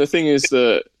 And the thing is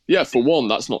that, yeah, for one,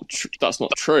 that's not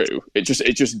true. It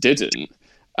just didn't.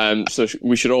 So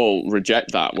we should all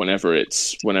reject that whenever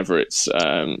it's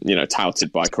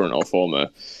touted by current or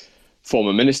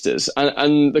former ministers.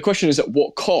 And the question is, at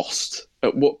what cost?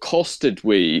 At what cost did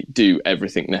we do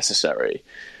everything necessary?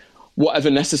 Whatever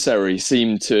necessary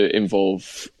seemed to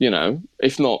involve,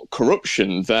 if not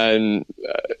corruption, then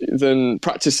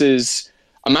practices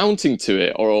amounting to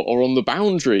it or on the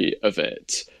boundary of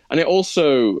it. And it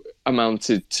also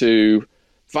amounted to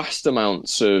vast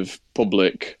amounts of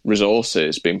public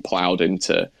resources being ploughed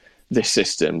into this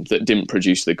system that didn't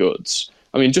produce the goods.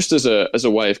 I mean, just as a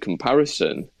way of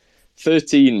comparison,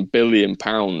 £13 billion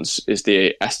is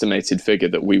the estimated figure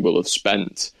that we will have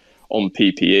spent on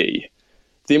PPE.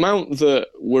 The amount that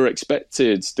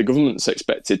the government's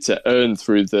expected to earn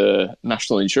through the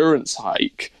national insurance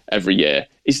hike every year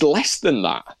is less than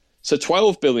that. So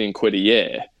 12 billion quid a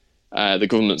year, the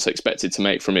government's expected to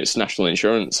make from its national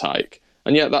insurance hike.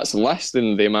 And yet that's less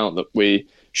than the amount that we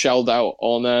shelled out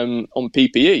on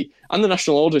PPE. And the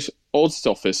National Audit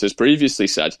Office has previously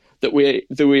said that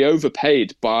we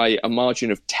overpaid by a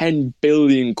margin of 10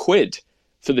 billion quid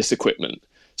for this equipment.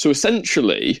 So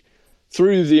essentially,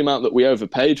 through the amount that we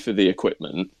overpaid for the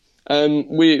equipment,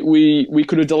 we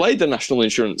could have delayed the national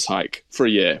insurance hike for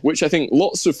a year, which I think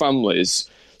lots of families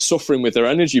suffering with their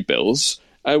energy bills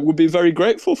would be very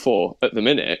grateful for at the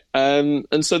minute.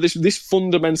 And so this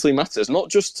fundamentally matters, not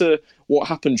just to what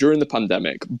happened during the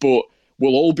pandemic, but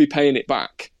we'll all be paying it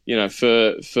back,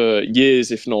 for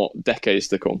years, if not decades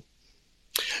to come.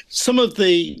 Some of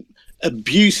the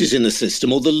abuses in the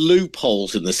system, or the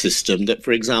loopholes in the system that,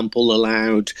 for example,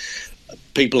 allowed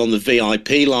people on the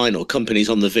VIP line or companies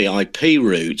on the VIP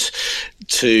route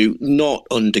to not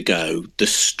undergo the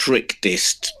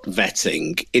strictest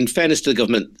vetting. In fairness to the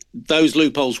government, those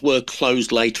loopholes were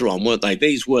closed later on, weren't they?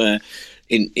 These were,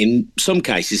 in some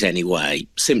cases anyway,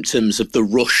 symptoms of the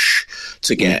rush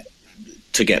to get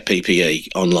PPE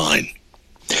online.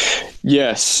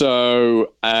 Yes,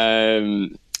 so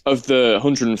of the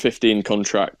 115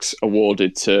 contracts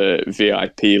awarded to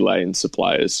VIP lane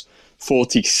suppliers,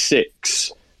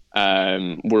 46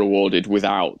 were awarded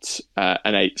without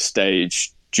an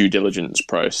 8-stage due diligence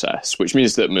process, which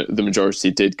means that the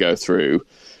majority did go through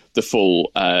the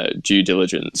full due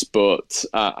diligence. But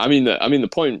the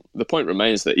point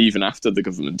remains that even after the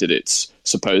government did its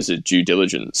supposed due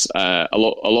diligence, a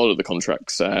lot of the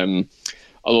contracts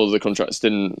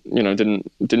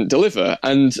didn't deliver.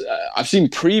 And I've seen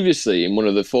previously in one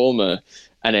of the former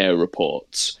NAO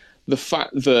reports the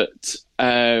fact that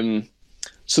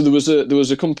so there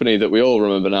was a company that we all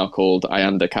remember now called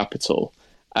Ayanda Capital.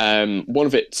 One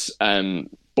of its one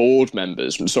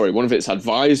of its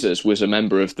advisors was a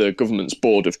member of the government's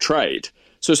Board of Trade.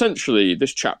 So essentially,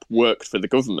 this chap worked for the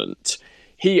government.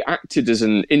 He acted as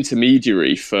an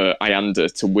intermediary for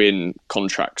Ayanda to win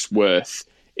contracts worth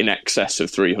in excess of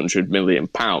 £300 million.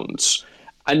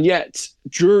 And yet,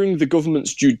 during the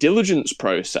government's due diligence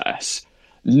process,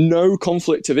 no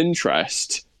conflict of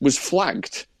interest was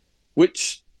flagged,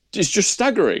 which is just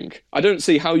staggering. I don't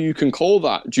see how you can call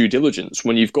that due diligence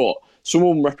when you've got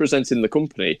someone representing the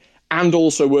company and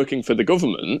also working for the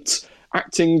government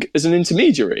acting as an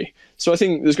intermediary. So I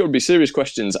think there's got to be serious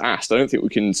questions asked. I don't think we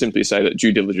can simply say that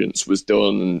due diligence was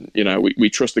done and we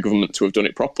trust the government to have done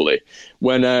it properly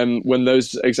when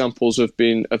those examples have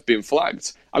been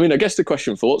flagged. I mean, I guess the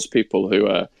question for lots of people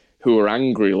who are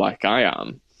angry like I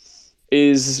am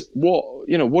is what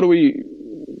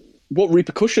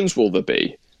repercussions will there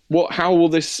be? How will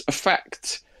this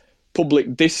affect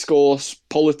public discourse,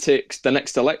 politics, the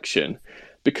next election?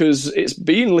 Because it's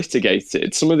been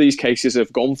litigated. Some of these cases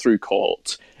have gone through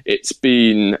court. It's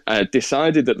been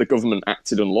decided that the government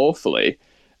acted unlawfully,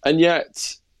 and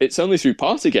yet it's only through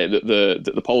Partygate that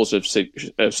the polls have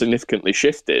significantly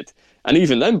shifted. And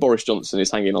even then, Boris Johnson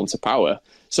is hanging on to power.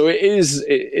 So it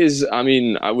is. I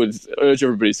mean, I would urge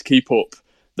everybody to keep up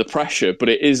the pressure, but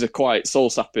it is a quite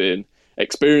soul-sapping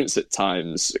experience at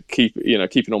times.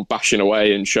 Keeping on bashing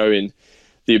away and showing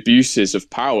the abuses of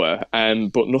power,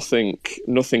 but nothing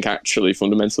actually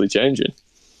fundamentally changing.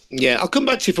 Yeah, I'll come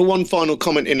back to you for one final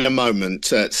comment in a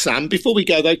moment, Sam. Before we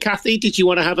go, though, Kathy, did you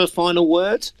want to have a final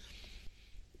word?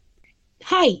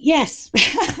 Hi, yes.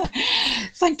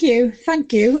 Thank you.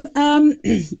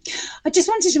 I just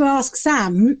wanted to ask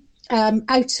Sam,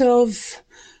 out of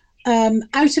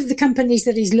the companies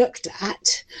that he's looked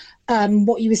at,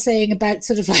 what you were saying about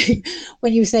sort of like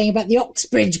when you were saying about the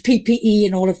Oxbridge PPE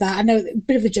and all of that. I know a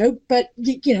bit of a joke, but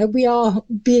we are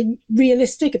being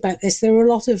realistic about this. There are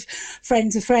a lot of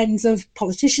friends of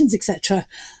politicians, etc.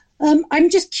 I'm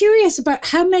just curious about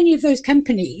how many of those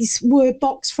companies were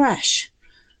box fresh.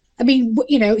 I mean,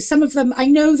 some of them, I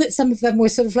know that some of them were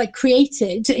sort of like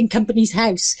created in Companies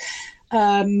House,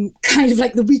 kind of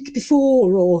like the week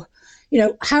before, or,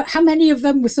 how many of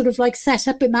them were sort of like set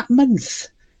up in that month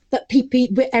that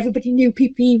everybody knew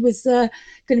PPE was going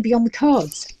to be on the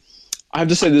cards? I have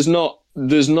to say there's not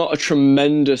a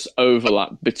tremendous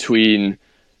overlap between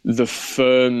the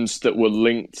firms that were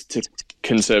linked to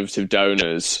Conservative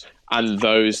donors and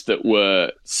those that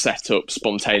were set up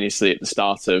spontaneously at the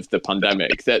start of the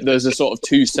pandemic. There's a sort of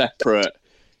two separate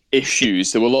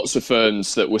issues. There were lots of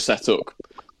firms that were set up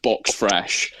box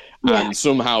fresh and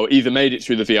somehow either made it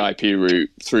through the VIP route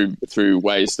through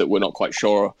ways that we're not quite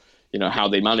sure, how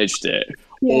they managed it,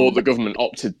 or the government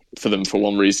opted for them for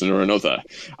one reason or another.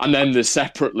 And then there's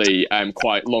separately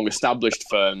quite long-established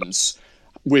firms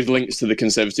with links to the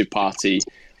Conservative Party,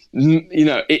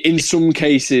 in some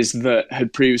cases that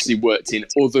had previously worked in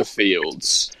other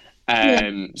fields.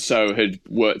 So had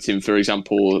worked in, for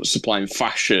example, supplying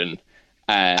fashion,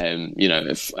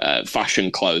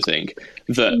 fashion clothing,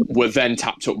 that were then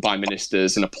tapped up by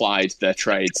ministers and applied their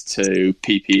trades to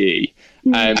PPE.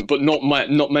 But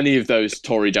not many of those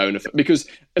Tory donor, because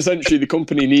essentially the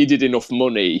company needed enough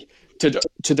money to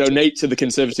donate to the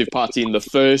Conservative Party in the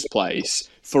first place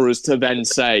for us to then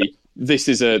say, this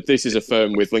is a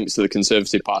firm with links to the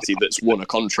Conservative Party that's won a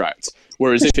contract.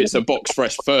 Whereas if it's a box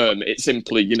fresh firm, it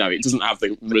simply, it doesn't have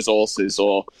the resources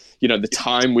or, the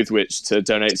time with which to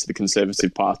donate to the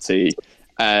Conservative Party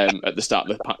at the start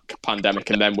of the pandemic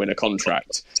and then win a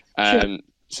contract.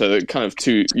 So they're kind of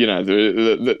two,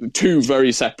 the two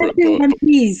very separate.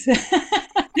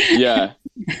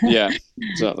 Yeah,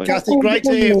 exactly. Cathy, great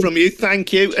to hear from you.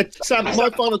 Thank you. Sam, my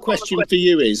final question for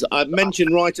you is, I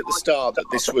mentioned right at the start that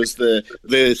this was the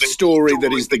story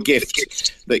that is the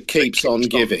gift that keeps on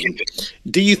giving.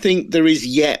 Do you think there is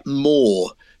yet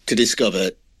more to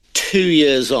discover 2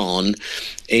 years on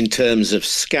in terms of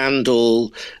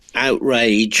scandal,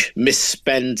 outrage,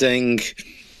 misspending,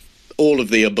 all of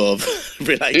the above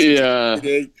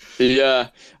related? Yeah.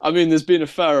 I mean, there's been a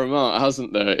fair amount,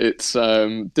 hasn't there? It's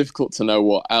difficult to know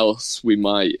what else we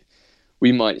might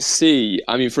see.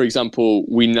 I mean, for example,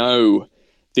 we know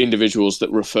the individuals that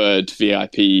referred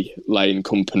VIP lane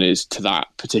companies to that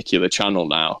particular channel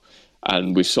now,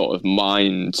 and we've sort of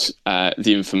mined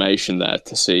the information there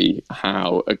to see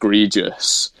how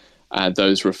egregious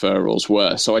those referrals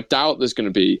were. So I doubt there's going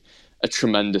to be a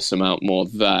tremendous amount more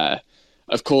there.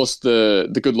 Of course, the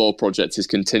Good Law Project is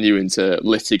continuing to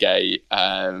litigate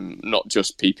not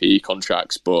just PPE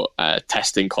contracts, but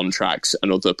testing contracts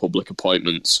and other public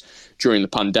appointments during the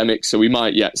pandemic. So we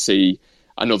might yet see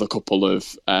another couple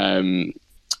of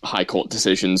High Court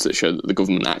decisions that show that the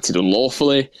government acted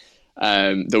unlawfully,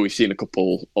 though we've seen a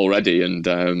couple already, and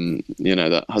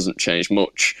that hasn't changed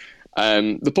much.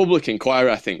 The public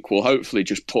inquiry, I think, will hopefully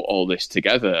just put all this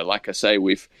together. Like I say,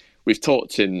 we've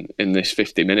talked in this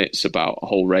 50 minutes about a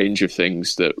whole range of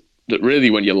things that really,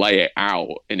 when you lay it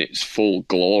out in its full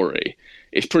glory,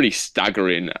 it's pretty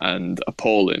staggering and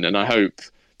appalling. And I hope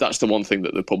that's the one thing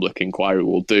that the public inquiry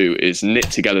will do, is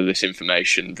knit together this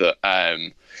information that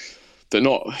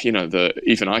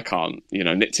even I can't,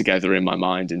 knit together in my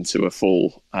mind into a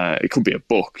full, it could be a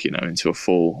book, into a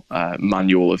full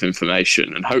manual of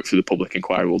information. And hopefully the public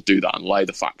inquiry will do that and lay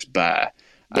the facts bare.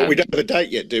 But we don't have a date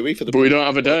yet, do we? But we don't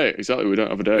have a date. Exactly, we don't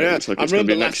have a date. Yeah. It's like it's going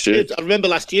to be next year. I remember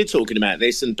last year talking about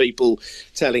this and people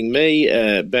telling me,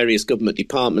 various government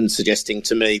departments suggesting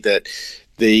to me that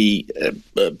the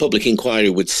public inquiry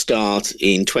would start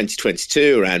in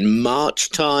 2022, around March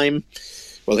time.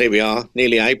 Well, here we are,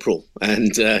 nearly April,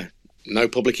 and no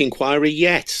public inquiry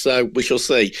yet. So we shall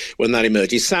see when that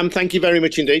emerges. Sam, thank you very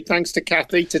much indeed. Thanks to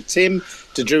Cathy, to Tim,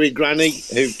 to Druid Granny,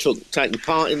 who've taken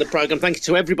part in the programme. Thank you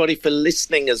to everybody for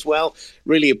listening as well.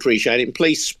 Really appreciate it. And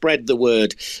please spread the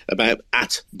word about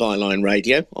 @Byline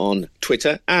Radio on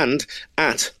Twitter and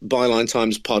 @Byline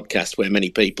Times Podcast, where many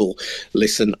people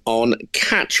listen on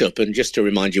Catch Up. And just to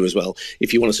remind you as well,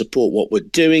 if you want to support what we're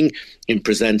doing in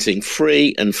presenting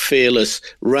free and fearless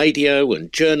radio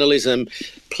and journalism,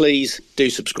 please do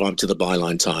subscribe to the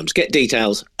Byline Times. Get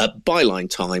details at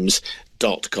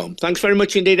bylinetimes.com. Thanks very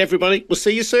much indeed, everybody. We'll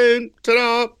see you soon.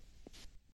 Ta-da!